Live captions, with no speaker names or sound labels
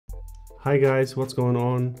Hi guys, what's going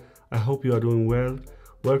on? I hope you are doing well.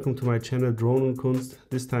 Welcome to my channel Ronin Kunst,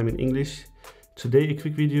 this time in English. Today a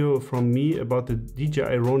quick video from me about the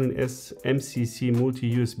Dji Ronin S MCC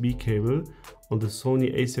Multi USB Cable on the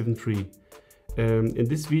Sony A7iii. In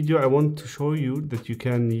this video I want to show you that you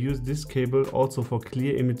can use this cable also for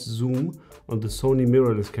clear image zoom on the Sony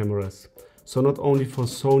mirrorless cameras. So not only for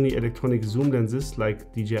Sony electronic zoom lenses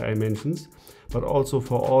like Dji mentions, but also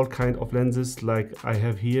for all kind of lenses like I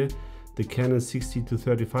have here, the Canon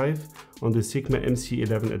 60-35 on the Sigma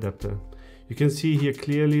MC11 adapter. You can see here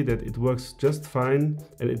clearly that it works just fine,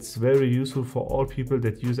 and it's very useful for all people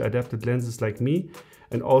that use adapted lenses like me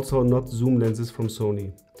and also not zoom lenses from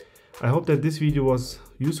Sony. I hope that this video was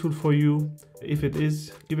useful for you. If it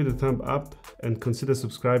is, give it a thumb up and consider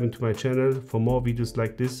subscribing to my channel for more videos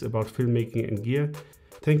like this about filmmaking and gear.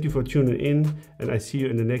 Thank you for tuning in, and I see you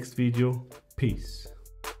in the next video. Peace.